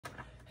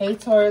Hey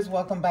Taurus,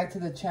 welcome back to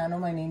the channel.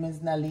 My name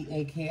is Nelly,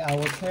 aka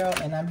Owltarot,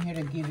 and I'm here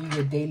to give you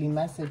your daily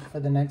message for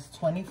the next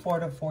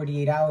 24 to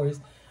 48 hours.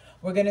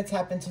 We're going to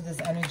tap into this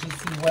energy,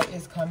 see what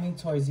is coming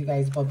towards you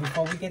guys. But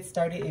before we get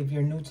started, if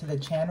you're new to the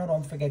channel,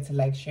 don't forget to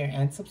like, share,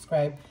 and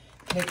subscribe.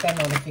 Click that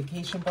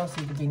notification bell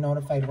so you can be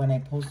notified when I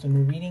post a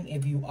new reading.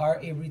 If you are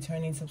a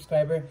returning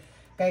subscriber,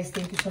 guys,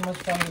 thank you so much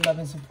for all your love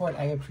and support.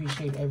 I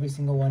appreciate every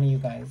single one of you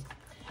guys.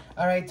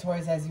 All right,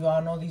 Taurus, as you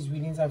all know, these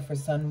readings are for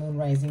Sun, Moon,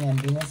 Rising, and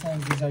Venus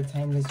signs. These are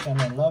timeless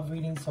general love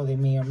readings, so they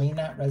may or may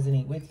not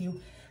resonate with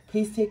you.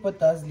 Please take what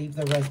does, leave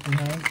the rest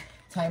behind.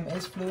 Time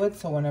is fluid,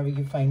 so whenever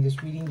you find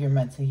this reading, you're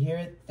meant to hear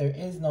it. There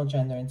is no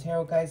gender in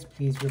tarot, guys.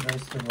 Please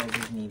reverse the roles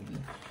if need be.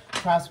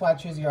 Cross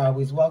watchers, you're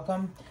always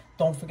welcome.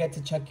 Don't forget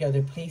to check your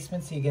other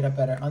placements so you get a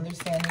better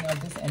understanding of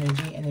this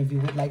energy. And if you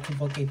would like to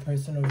book a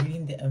personal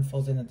reading, the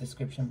info's in the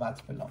description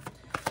box below.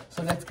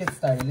 So let's get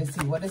started. Let's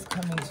see what is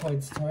coming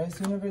towards Taurus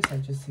universe.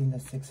 I've just seen the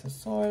Six of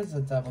Swords, the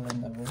Devil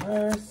in the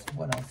reverse.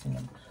 What else?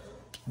 And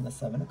the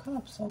Seven of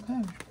Cups.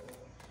 Okay.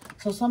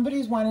 So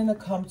somebody's wanting to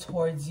come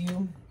towards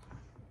you.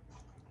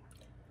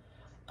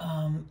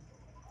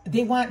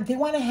 They want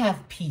to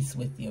have peace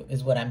with you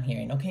is what I'm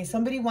hearing. Okay.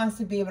 Somebody wants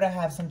to be able to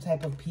have some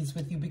type of peace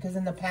with you because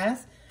in the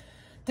past,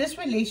 this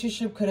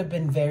relationship could have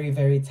been very,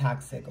 very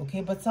toxic,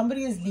 okay? But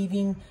somebody is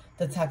leaving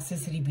the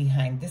toxicity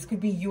behind. This could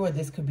be you or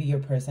this could be your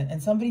person.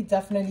 And somebody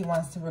definitely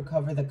wants to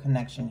recover the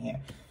connection here.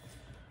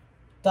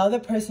 The other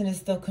person is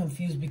still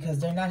confused because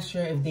they're not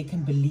sure if they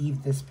can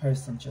believe this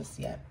person just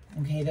yet,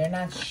 okay? They're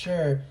not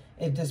sure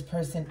if this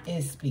person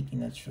is speaking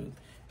the truth.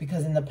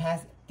 Because in the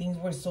past, things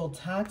were so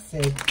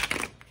toxic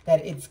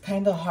that it's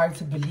kind of hard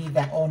to believe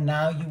that, oh,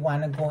 now you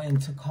want to go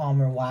into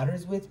calmer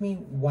waters with me.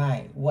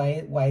 Why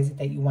is it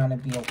that you want to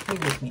be okay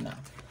with me now?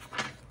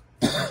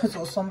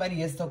 So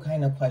somebody is still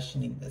kind of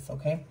questioning this,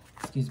 okay?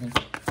 Excuse me.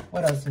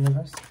 What else,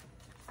 universe?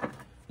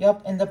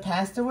 Yep, in the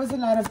past, there was a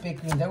lot of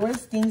bickering. There was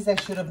things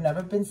that should have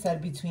never been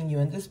said between you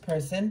and this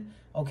person,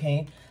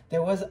 okay?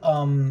 There was,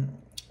 how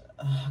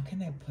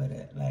can I put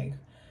it? Like,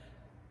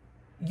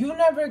 you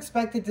never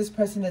expected this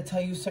person to tell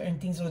you certain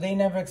things, or they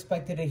never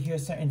expected to hear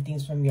certain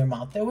things from your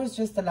mouth. There was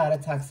just a lot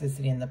of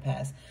toxicity in the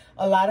past.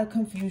 A lot of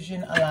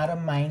confusion, a lot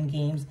of mind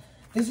games.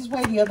 This is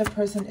why the other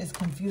person is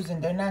confused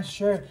and they're not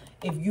sure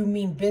if you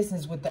mean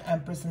business with the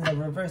Empress in the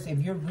reverse, if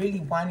you're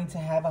really wanting to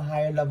have a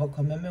higher level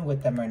commitment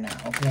with them or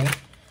not, okay?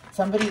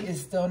 Somebody is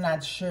still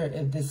not sure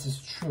if this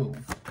is true.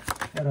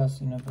 What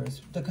else,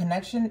 universe? The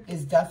connection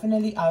is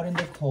definitely out in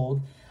the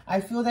cold. I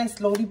feel that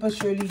slowly but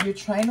surely you're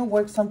trying to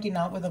work something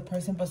out with a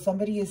person, but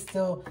somebody is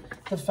still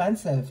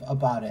defensive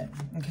about it.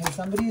 Okay,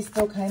 somebody is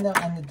still kind of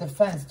on the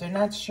defense. They're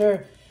not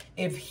sure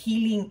if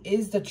healing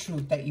is the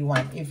truth that you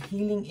want, if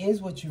healing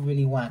is what you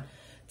really want.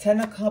 10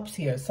 of Cups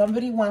here.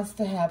 Somebody wants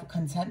to have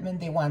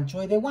contentment. They want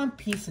joy. They want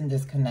peace in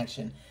this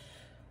connection.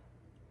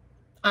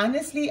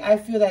 Honestly, I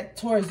feel that,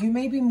 Taurus, you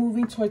may be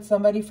moving towards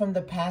somebody from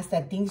the past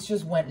that things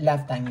just went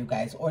left on you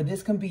guys. Or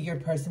this can be your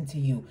person to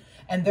you.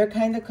 And they're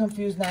kind of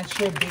confused, not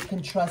sure if they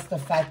can trust the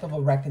fact of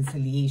a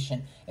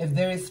reconciliation. If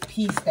there is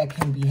peace that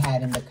can be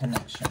had in the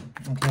connection.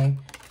 Okay?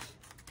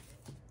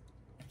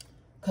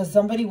 Because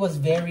somebody was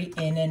very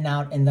in and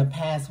out in the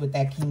past with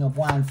that King of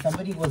Wands.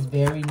 Somebody was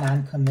very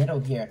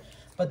non-committal here.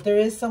 But there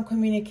is some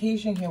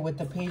communication here with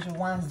the Page of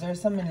Wands.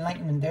 There's some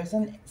enlightenment. There's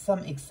some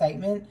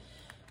excitement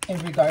in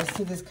regards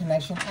to this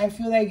connection. I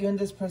feel that you and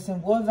this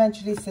person will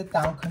eventually sit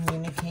down,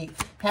 communicate,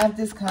 have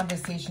this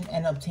conversation,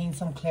 and obtain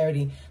some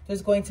clarity.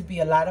 There's going to be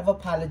a lot of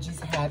apologies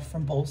had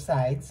from both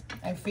sides,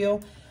 I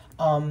feel.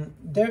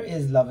 There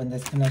is love in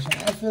this connection.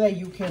 I feel that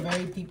you care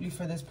very deeply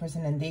for this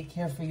person and they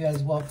care for you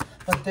as well.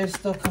 But there's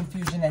still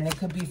confusion and it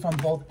could be from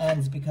both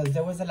ends because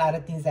there was a lot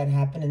of things that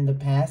happened in the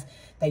past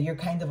that you're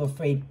kind of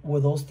afraid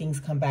will those things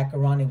come back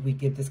around if we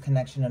give this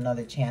connection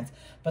another chance.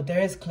 But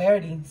there is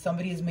clarity.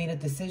 Somebody has made a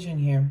decision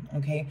here,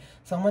 okay?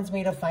 Someone's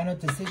made a final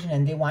decision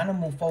and they want to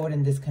move forward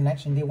in this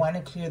connection. They want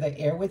to clear the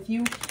air with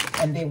you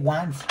and they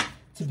want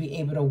to be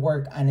able to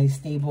work on a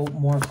stable,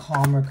 more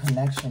calmer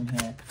connection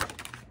here.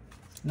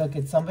 Look,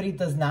 if somebody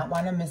does not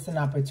want to miss an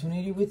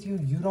opportunity with you,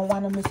 you don't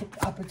want to miss an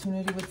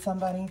opportunity with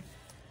somebody.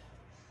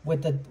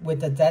 With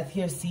the Death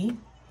here, see?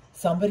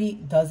 Somebody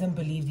doesn't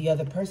believe the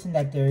other person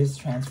that there is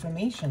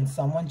transformation.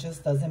 Someone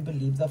just doesn't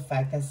believe the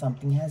fact that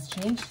something has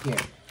changed here.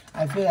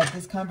 I feel that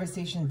this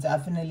conversation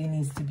definitely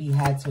needs to be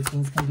had so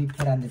things can be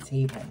put on the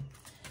table.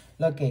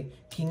 Look at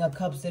King of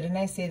Cups. Didn't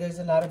I say there's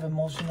a lot of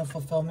emotional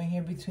fulfillment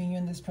here between you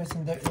and this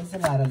person? There is a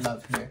lot of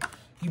love here.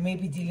 You may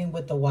be dealing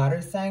with the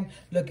water sign.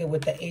 Look at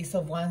with the Ace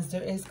of Wands,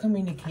 there is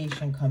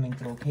communication coming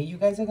through, okay? You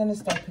guys are going to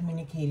start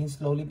communicating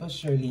slowly but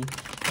surely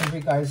in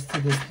regards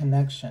to this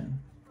connection.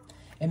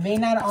 It may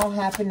not all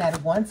happen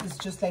at once. It's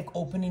just like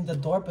opening the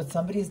door, but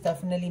somebody is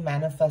definitely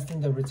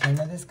manifesting the return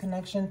of this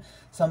connection.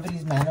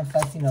 Somebody's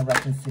manifesting a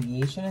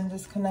reconciliation in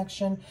this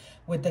connection.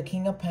 With the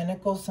King of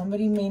Pentacles,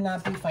 somebody may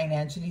not be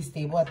financially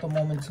stable at the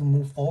moment to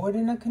move forward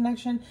in a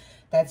connection.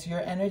 That's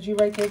your energy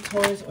right there,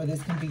 Taurus, or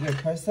this can be your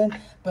person.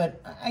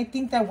 But I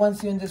think that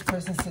once you and this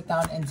person sit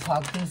down and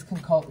talk, things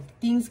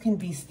can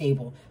be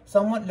stable.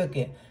 Somewhat, look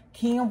at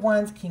King of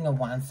Wands, King of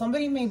Wands.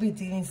 Somebody may be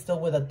dealing still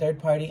with a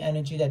third-party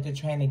energy that they're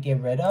trying to get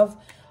rid of.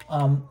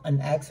 An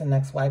ex, an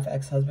ex-wife,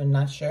 ex-husband,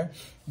 not sure.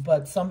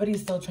 But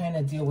somebody's still trying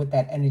to deal with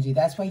that energy.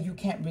 That's why you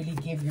can't really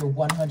give your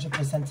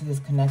 100% to this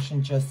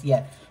connection just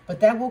yet.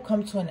 But that will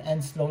come to an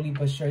end slowly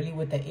but surely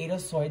with the 8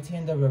 of Swords here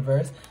in the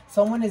reverse.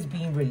 Someone is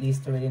being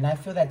released already. And I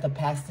feel that the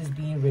past is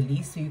being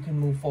released so you can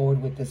move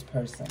forward with this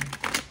person.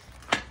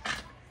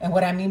 And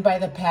what I mean by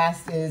the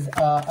past is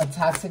a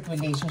toxic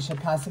relationship,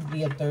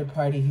 possibly a third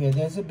party here.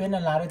 There's been a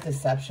lot of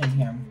deception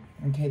here.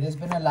 Okay, there's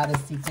been a lot of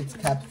secrets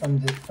kept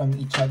from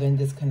each other in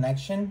this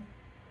connection.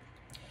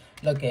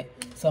 Look at,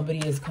 somebody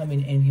is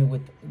coming in here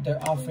with,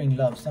 they're offering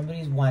love.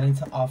 Somebody's wanting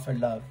to offer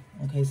love.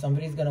 Okay,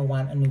 somebody's going to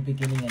want a new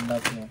beginning in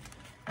love here.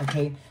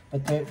 Okay,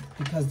 but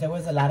because there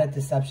was a lot of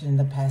deception in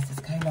the past,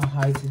 it's kind of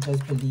hard to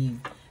just believe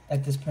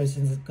that this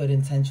person's good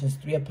intentions.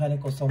 3 of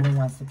Pentacles, someone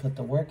wants to put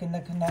the work in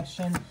the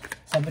connection.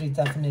 Somebody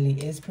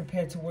definitely is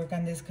prepared to work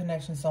on this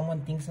connection.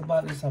 Someone thinks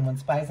about you, someone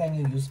spies on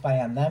you, you spy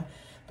on them.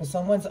 But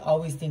someone's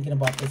always thinking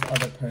about this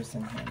other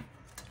person here.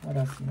 What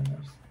else,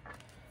 universe?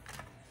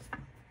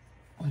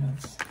 What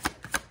else?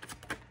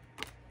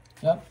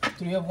 Yep,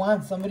 3 of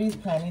Wands. Somebody's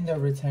planning their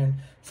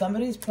return.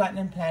 Somebody's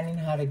planning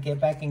how to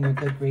get back in your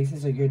good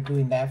graces, or you're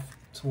doing that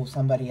to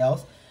somebody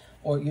else.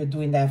 Or you're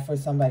doing that for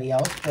somebody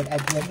else. But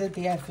at the end of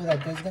the day, I feel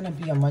that there's going to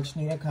be a much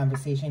needed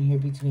conversation here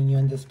between you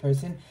and this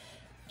person,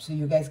 so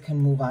you guys can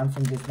move on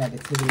from this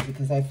negativity,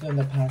 because I feel in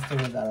the past there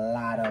was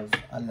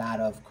a lot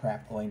of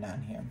crap going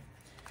on here.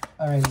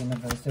 All right,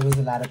 universe, there was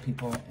a lot of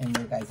people in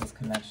your guys'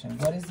 connection.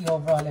 What is the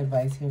overall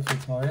advice here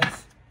for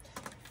Taurus?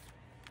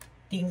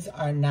 Things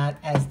are not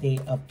as they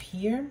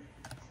appear.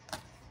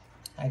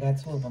 I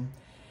got 2 of them.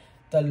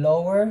 The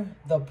lower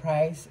the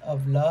price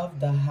of love,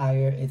 the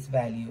higher its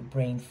value.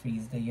 Brain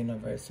freeze, the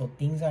universe. So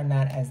things are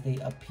not as they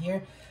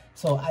appear.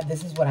 So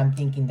this is what I'm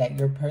thinking, that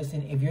your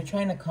person, if you're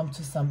trying to come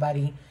to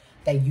somebody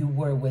that you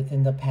were with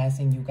in the past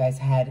and you guys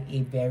had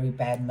a very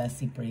bad,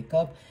 messy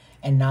breakup,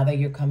 and now that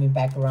you're coming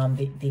back around,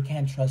 they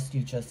can't trust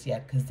you just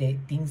yet, because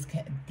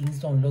things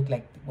don't look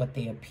like what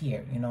they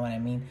appear. You know what I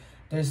mean?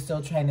 They're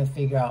still trying to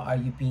figure out, are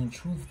you being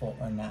truthful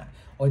or not?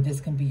 Or this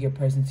can be your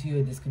person to you,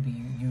 or this could be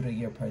you to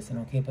your person,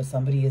 okay? But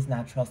somebody is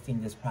not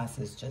trusting this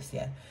process just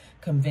yet.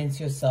 Convince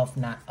yourself,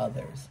 not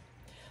others.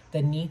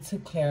 The need to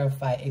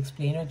clarify,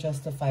 explain, or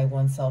justify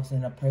oneself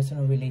in a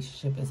personal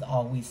relationship is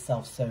always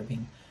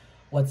self-serving.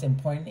 What's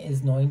important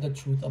is knowing the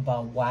truth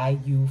about why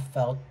you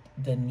felt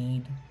the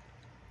need,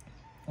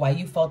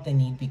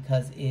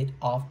 because it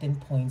often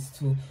points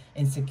to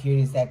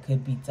insecurities that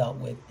could be dealt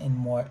with in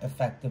more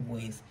effective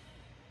ways.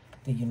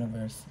 The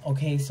universe.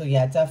 Okay, so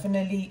yeah,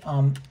 definitely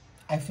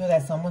I feel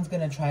that someone's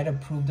gonna try to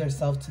prove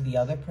themselves to the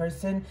other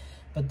person,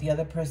 but the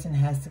other person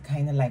has to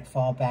kind of like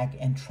fall back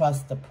and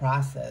trust the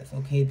process.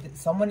 Okay,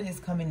 someone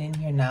is coming in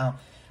here now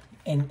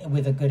and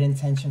with a good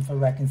intention for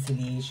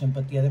reconciliation,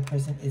 but the other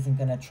person isn't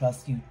gonna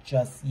trust you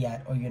just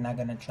yet, or you're not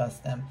gonna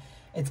trust them.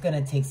 It's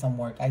gonna take some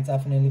work. I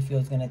definitely feel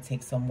it's gonna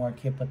take some work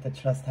here, but the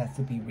trust has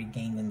to be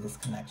regained in this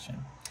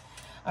connection.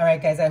 All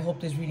right, guys, I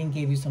hope this reading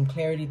gave you some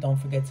clarity. Don't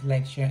forget to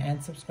like, share,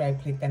 and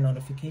subscribe. Click that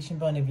notification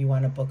button if you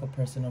want to book a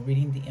personal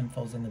reading. The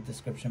info's in the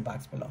description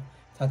box below.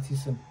 Talk to you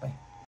soon. Bye.